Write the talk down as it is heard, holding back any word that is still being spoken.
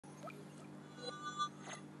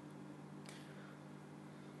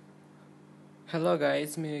Hello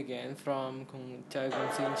guys, me again from Chai Kung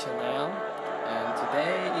Sing channel, and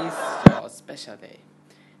today is your special day.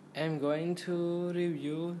 I'm going to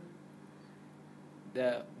review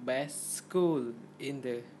the best school in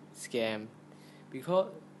the scam, because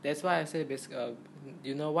that's why I say best.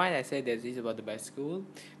 You know why I say that this is about the best school?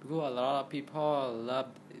 Because a lot of people love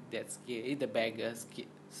that skill. It's the beggar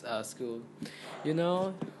school. You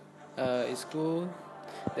know, school.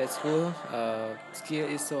 That school skill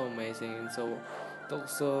is so amazing and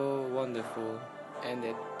so wonderful, and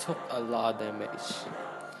it took a lot of damage.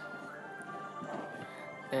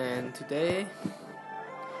 And today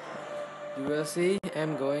you will see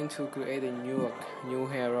I'm going to create a new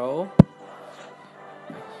hero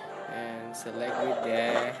and select with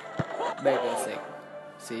the beggar sect.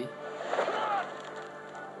 See?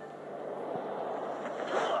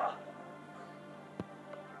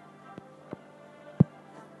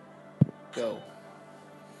 Go.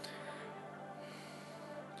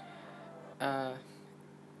 Uh,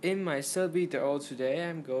 in my third video today,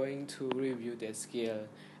 I'm going to review the skill,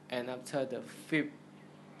 and after the fifth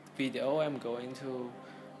video, I'm going to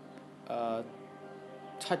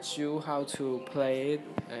teach you how to play it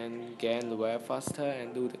and gain level faster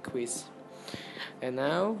and do the quiz. And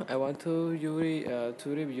now I want to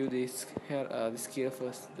review this skill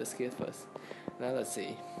first. The skill first. Now let's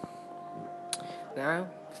see. Now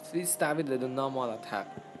let's start with the normal attack.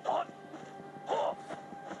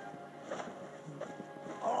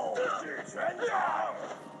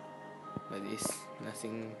 Like this,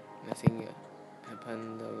 nothing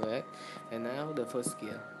happened to it. And now the first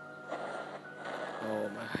skill. Oh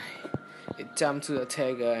my! It jumped to the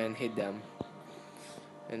tiger and hit them.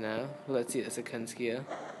 And now let's see the second skill.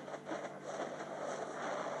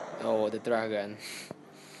 Oh, the dragon.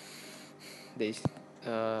 They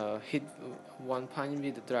hit one punch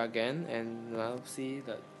with the dragon, and now see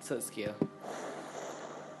the third skill.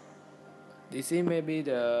 This is maybe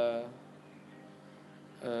the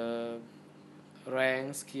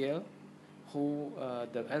rank skill. Who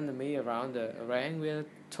the enemy around the rank will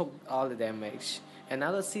took all the damage. And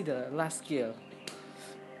now let's see the last skill.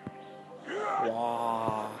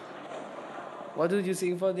 Wow! What do you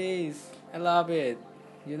think for this? I love it.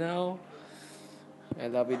 You know, I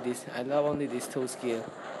love it. I love only these two skills.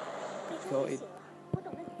 So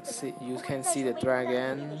you can see the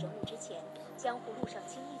dragon.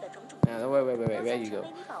 Wait, where you go?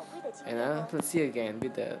 And now let's see again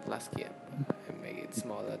with the last skill. I make it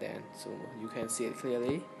smaller then, so you can see it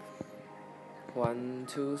clearly. 1,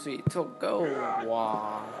 2, 3, go!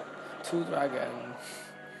 Wow, 2 dragons.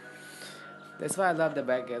 That's why I love the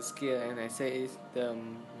beggar skill, and I say it's the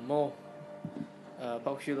more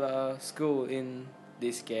popular school in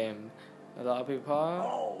this game. A lot of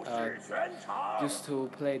people used to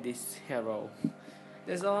play this hero.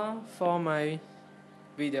 That's all for my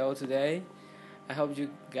video today. I hope you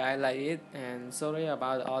guys like it, and sorry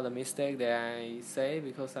about all the mistakes that I say,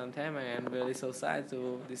 because sometimes I am really so sad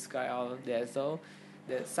to describe all of that, so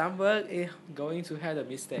that some word is going to have a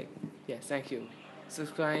mistake. Yes, thank you.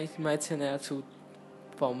 Subscribe my channel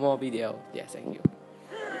for more video. Yes, thank you.